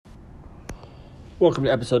Welcome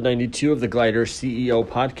to episode 92 of the Glider CEO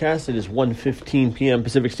podcast. It is 1:15 p.m.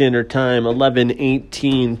 Pacific Standard Time,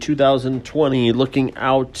 11/18/2020. Looking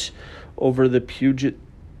out over the Puget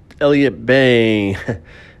Elliott Bay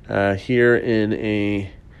here in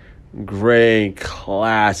a gray,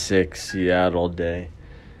 classic Seattle day.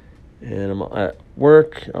 And I'm at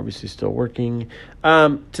work, obviously still working.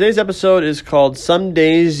 Today's episode is called Some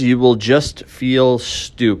Days You Will Just Feel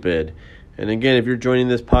Stupid. And again, if you're joining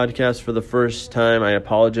this podcast for the first time, I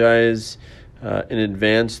apologize in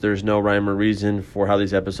advance. There's no rhyme or reason for how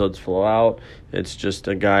these episodes flow out. It's just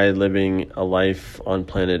a guy living a life on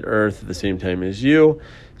planet Earth at the same time as you.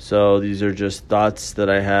 So these are just thoughts that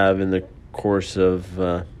I have in the course of,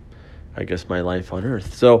 my life on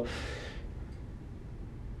Earth. So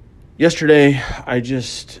yesterday,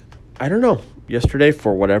 Yesterday,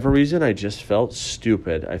 for whatever reason, I just felt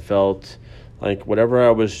stupid. I felt like whatever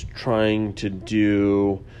I was trying to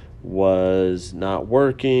do was not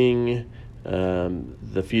working.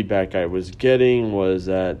 The feedback I was getting was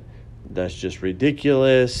that's just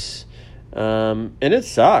ridiculous. And it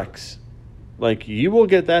sucks. Like, you will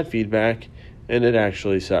get that feedback, and it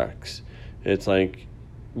actually sucks. It's like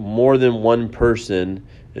more than one person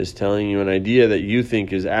is telling you an idea that you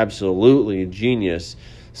think is absolutely genius.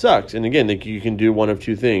 Sucks. And again, like, you can do one of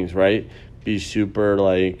two things, right? Be super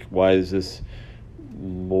like, why is this?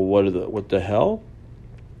 Well, what the hell?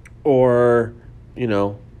 Or,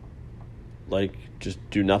 just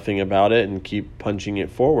do nothing about it and keep punching it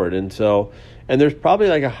forward. And there's probably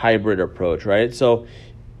like a hybrid approach, right? So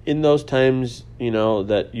in those times,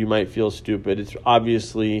 that you might feel stupid, it's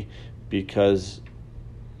obviously because,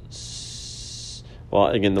 well,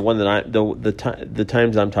 again, the one that the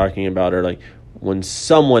times I'm talking about are like when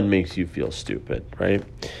someone makes you feel stupid, right?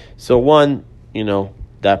 So one,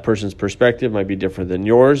 that person's perspective might be different than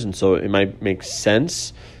yours, and so it might make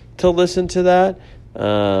sense to listen to that.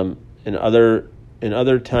 In other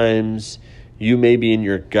times, you maybe in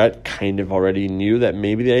your gut kind of already knew that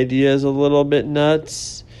maybe the idea is a little bit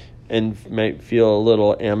nuts and might feel a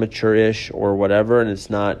little amateurish or whatever, and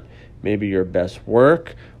it's not maybe your best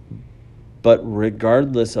work. But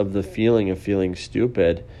regardless of the feeling of feeling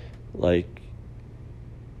stupid,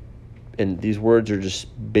 and these words are just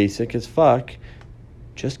basic as fuck,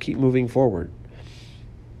 just keep moving forward.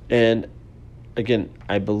 And again,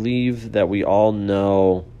 I believe that we all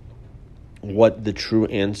know what the true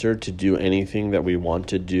answer to do anything that we want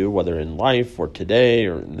to do, whether in life or today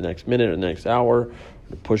or in the next minute or the next hour,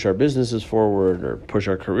 to push our businesses forward or push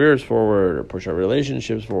our careers forward or push our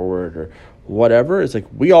relationships forward or whatever. It's like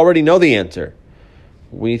we already know the answer.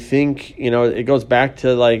 We think, it goes back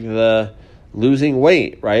to like the losing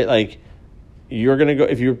weight, right? Like, you're going to go,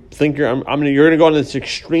 if you think you're going to go on this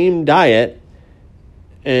extreme diet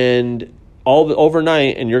and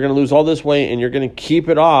overnight, and you're going to lose all this weight and you're going to keep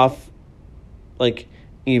it off, like,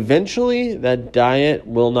 eventually that diet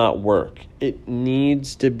will not work. It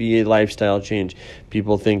needs to be a lifestyle change.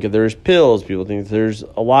 People think there's pills, people think there's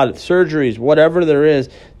a lot of surgeries, whatever there is,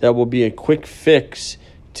 that will be a quick fix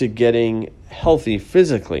to getting healthy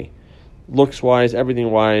physically, looks wise, everything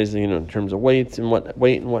wise, in terms of weight and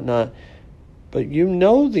whatnot. But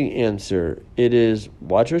the answer. It is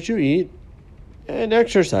watch what you eat and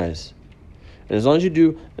exercise. And as long as you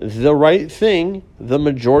do the right thing, the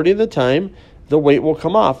majority of the time, the weight will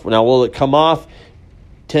come off. Now, will it come off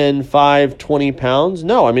 10, 5, 20 pounds?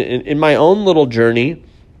 No. I mean, in my own little journey,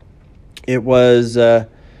 it was, I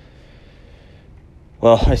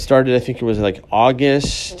started, I think it was like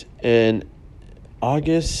August,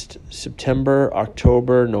 September,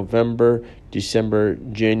 October, November, December,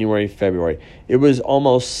 January, February. It was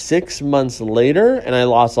almost 6 months later, and I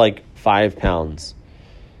lost like 5 pounds.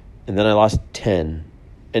 And then I lost 10.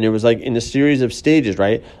 And it was like in a series of stages,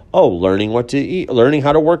 right? Oh, learning what to eat. Learning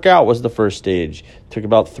how to work out was the first stage. Took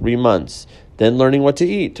about 3 months. Then learning what to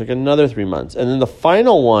eat. Took another 3 months. And then the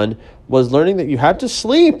final one was learning that you had to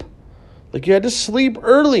sleep. Like, you had to sleep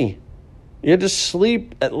early. You had to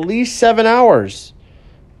sleep at least 7 hours.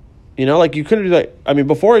 You couldn't do that. I mean,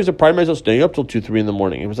 before I used to pride myself staying up till 2, 3 in the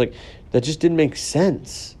morning. It was like, that just didn't make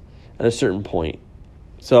sense at a certain point.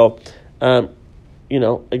 So,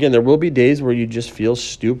 again, there will be days where you just feel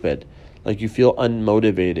stupid. Like, you feel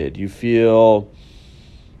unmotivated. You feel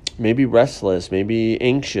maybe restless, maybe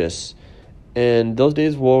anxious. And those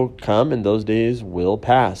days will come and those days will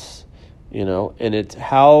pass, And it's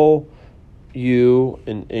how you,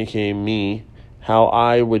 and aka me, how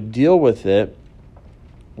I would deal with it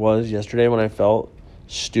was yesterday when I felt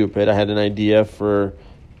stupid. I had an idea for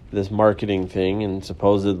this marketing thing, and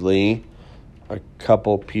supposedly a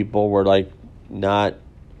couple people were like not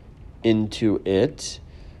into it.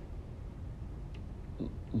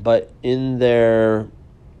 But in their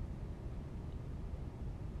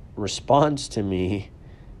response to me,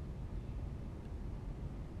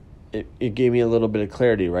 it gave me a little bit of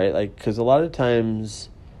clarity, right? Like, because a lot of times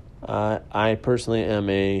I personally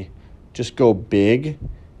am just go big,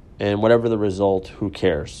 and whatever the result, who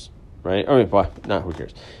cares, right? I mean, well, not who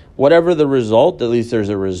cares. Whatever the result, at least there's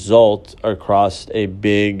a result across a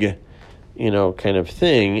big, kind of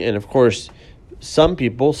thing. And of course, some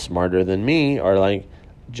people smarter than me are like,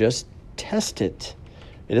 just test it.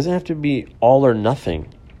 It doesn't have to be all or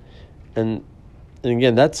nothing. And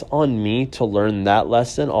again, that's on me to learn that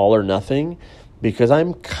lesson, all or nothing, because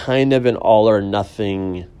I'm kind of an all or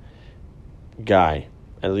nothing guy,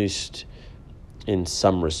 at least in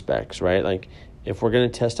some respects, right? Like, if we're going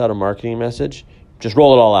to test out a marketing message, just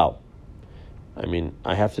roll it all out. I mean,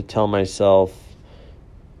 I have to tell myself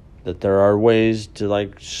that there are ways to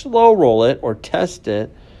like slow roll it or test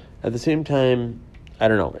it. At the same time, I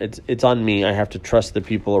don't know. It's on me. I have to trust the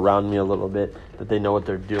people around me a little bit, that they know what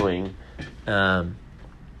they're doing. And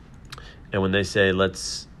when they say,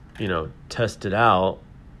 let's, test it out.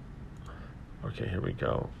 Okay, here we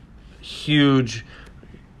go. Huge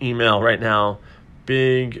email right now.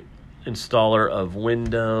 Big installer of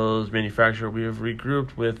Windows manufacturer. We have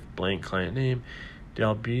regrouped with blank client name.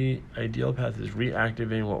 The ideal path is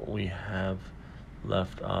reactivating what we have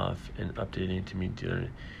left off and updating to meet dealer.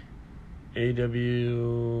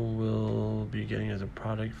 AW will be getting as a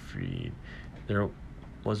product feed. There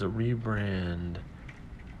was a rebrand.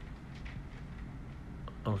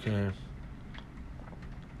 Okay.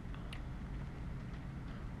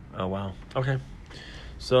 Oh, wow. Okay.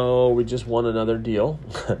 So we just won another deal.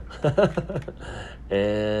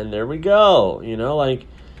 And there we go.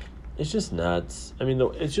 It's just nuts. I mean,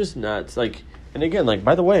 it's just nuts. Like, and again, like,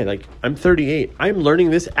 by the way, like, I'm 38. I'm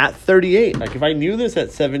learning this at 38. Like, if I knew this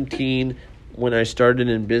at 17 when I started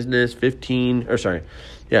in business, 17,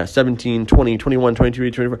 20, 21,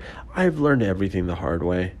 22, 24, I've learned everything the hard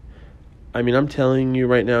way. I mean, I'm telling you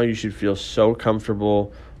right now, you should feel so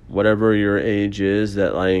comfortable, whatever your age is,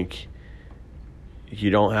 that, like, you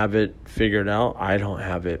don't have it figured out. I don't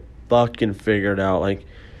have it fucking figured out. Like,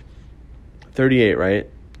 38, right?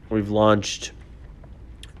 We've launched,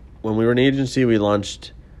 when we were an agency, we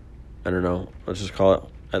launched, I don't know, let's just call it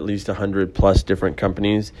at least 100 plus different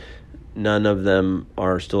companies. None of them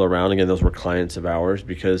are still around. Again, those were clients of ours,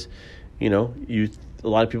 because, a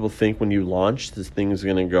lot of people think when you launch, this thing is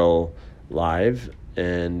going to go live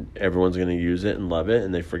and everyone's going to use it and love it,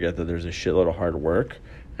 and they forget that there's a shitload of hard work,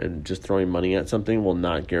 and just throwing money at something will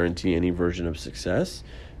not guarantee any version of success.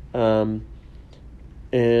 And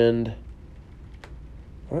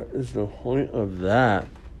what is the point of that?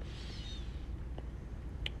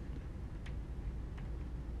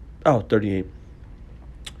 Oh, 38.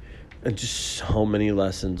 And just so many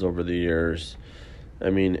lessons over the years. I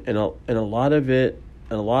mean, and a lot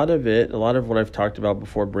of what I've talked about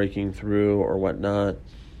before, breaking through or whatnot,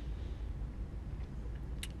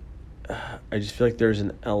 I just feel like there's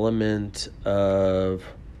an element of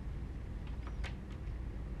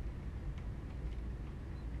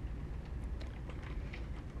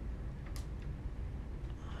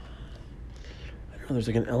there's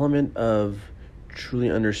like an element of truly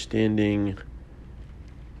understanding.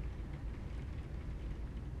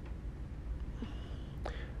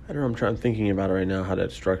 I don't know, I'm thinking about it right now, how to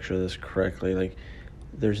structure this correctly. Like,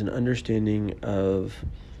 there's an understanding of,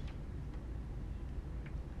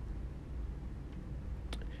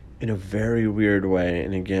 in a very weird way,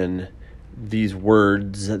 and again, these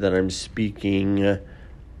words that I'm speaking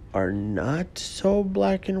are not so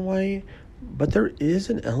black and white, but there is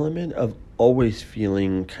an element of always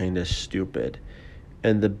feeling kind of stupid.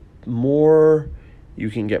 And the more you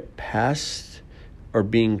can get past or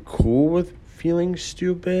being cool with feeling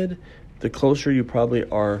stupid, the closer you probably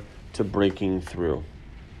are to breaking through.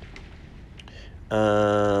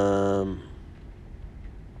 Okay,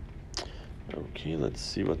 let's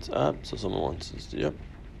see what's up. So someone wants to, yep.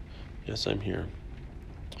 Yes, I'm here.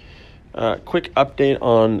 Quick update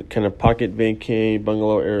on kind of Pocket Vacay,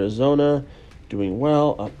 Bungalow, Arizona. Doing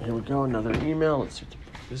well. Oh, here we go. Another email. Let's see what the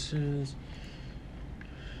fuck this is.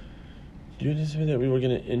 Do you anticipate that we were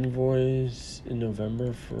going to invoice in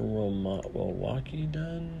November for Milwaukee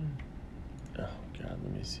done? Oh, God.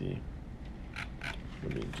 Let me see.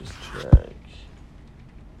 Let me just check.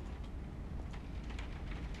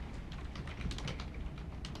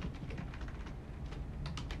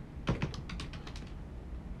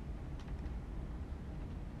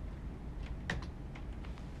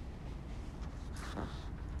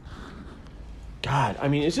 God, I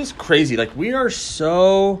mean, it's just crazy. Like, we are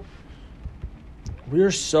so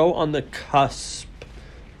on the cusp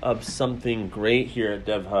of something great here at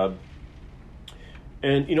DevHub.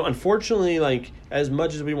 And, unfortunately, like, as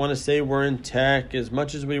much as we want to say we're in tech, as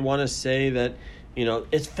much as we want to say that,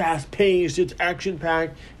 it's fast-paced, it's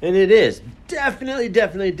action-packed, and it is.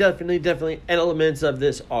 Definitely, elements of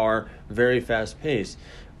this are very fast-paced.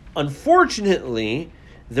 Unfortunately,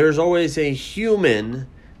 there's always a human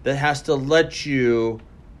that has to let you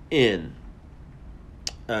in.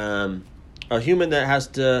 A human that has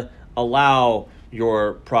to allow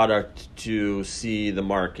your product to see the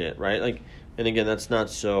market, right? Like, and again, that's not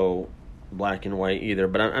so black and white either,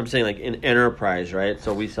 but I'm saying like in enterprise, right?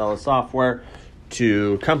 So we sell a software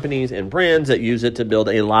to companies and brands that use it to build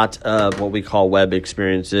a lot of what we call web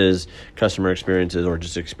experiences, customer experiences, or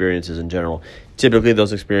just experiences in general. Typically,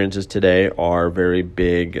 those experiences today are very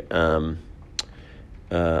big, a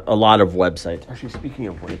lot of websites. Actually, speaking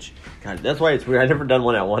of which, God, that's why it's weird. I've never done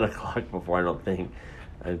one at 1 o'clock before, I don't think.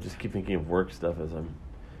 I just keep thinking of work stuff as I'm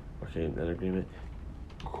working in that agreement.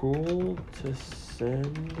 Cool to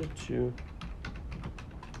send to...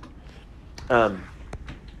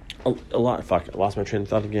 A lot. Fuck, I lost my train of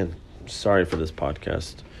thought again. Sorry for this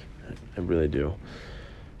podcast. I really do.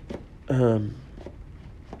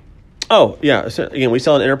 Oh, yeah. So again, we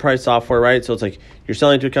sell an enterprise software, right? So it's like you're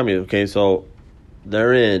selling to a company. Okay, so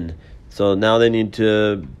they're in. So now they need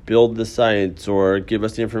to build the sites or give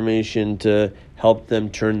us the information to help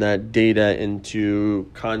them turn that data into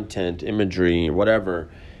content, imagery, whatever.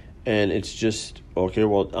 And it's just, okay,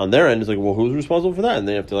 well, on their end, it's like, well, who's responsible for that? And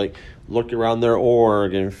they have to, like, look around their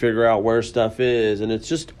org and figure out where stuff is. And it's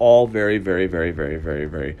just all very, very, very, very, very,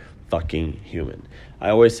 very fucking human. I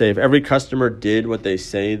always say if every customer did what they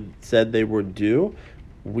said they would do,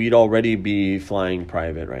 we'd already be flying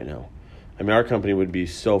private right now. I mean, our company would be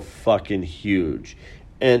so fucking huge.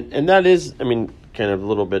 And that is, I mean, kind of a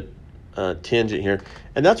little bit tangent here.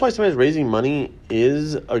 And that's why sometimes raising money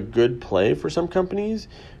is a good play for some companies,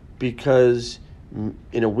 because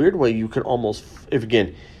in a weird way, you can almost,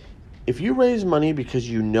 if you raise money because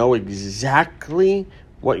you know exactly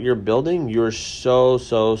what you're building, you're so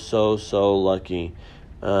lucky.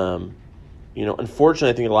 Unfortunately,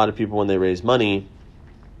 I think a lot of people, when they raise money,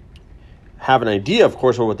 have an idea, of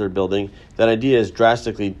course, of what they're building. That idea is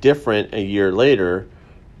drastically different a year later,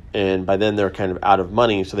 and by then they're kind of out of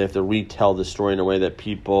money, so they have to retell the story in a way that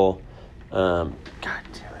people... God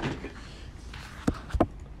damn it.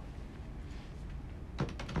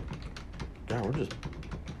 God, we're just...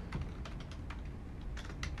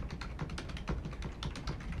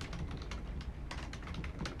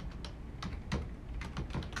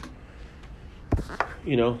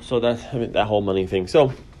 So that's, that whole money thing.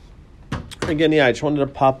 So, again, I just wanted to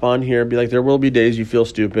pop on here and be like, there will be days you feel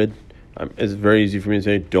stupid. It's very easy for me to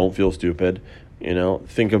say, don't feel stupid.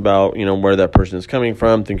 Think about, where that person is coming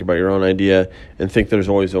from. Think about your own idea and think there's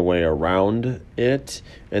always a way around it,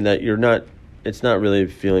 and that it's not really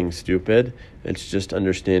feeling stupid. It's just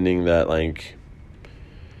understanding that, like,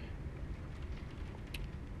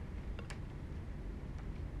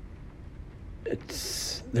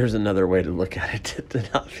 there's another way to look at it to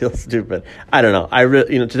not feel stupid. I don't know. I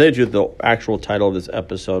really, today, the actual title of this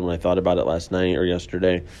episode, when I thought about it last night or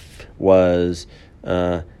yesterday, was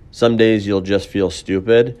some days you'll just feel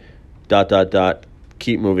stupid, ...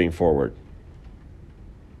 keep moving forward.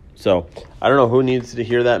 So I don't know who needs to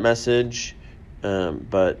hear that message,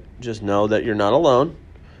 but just know that you're not alone.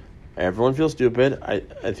 Everyone feels stupid. I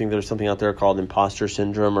think there's something out there called imposter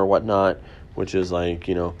syndrome or whatnot, which is like,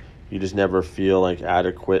 you just never feel like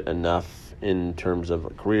adequate enough in terms of a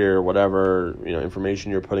career, whatever,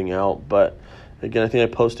 information you're putting out. But again, I think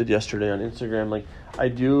I posted yesterday on Instagram, like, I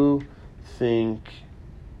do think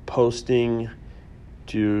posting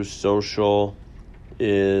to social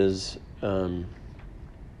is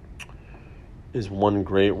one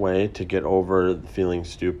great way to get over feeling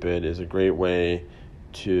stupid, is a great way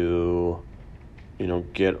to,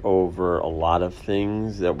 get over a lot of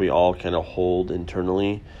things that we all kind of hold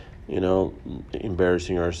internally.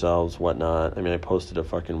 Embarrassing ourselves, whatnot. I mean, I posted a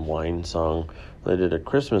fucking wine song. I did a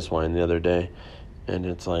Christmas wine the other day, and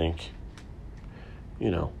it's like,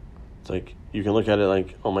 it's like, you can look at it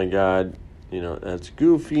like, oh my God, that's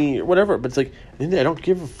goofy or whatever, but it's like, I don't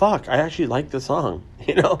give a fuck. I actually like the song,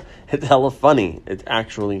 it's hella funny. It's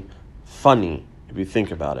actually funny if you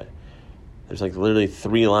think about it. There's like literally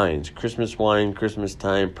 3 lines: Christmas wine, Christmas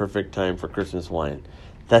time, perfect time for Christmas wine.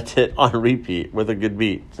 That's it, on repeat with a good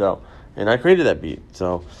beat. So, and I created that beat.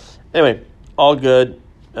 So, anyway, all good.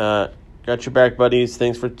 Got your back, buddies.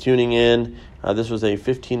 Thanks for tuning in. This was a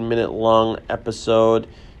 15-minute long episode.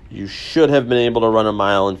 You should have been able to run a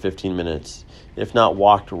mile in 15 minutes. If not,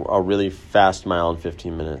 walked a really fast mile in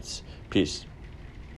 15 minutes. Peace.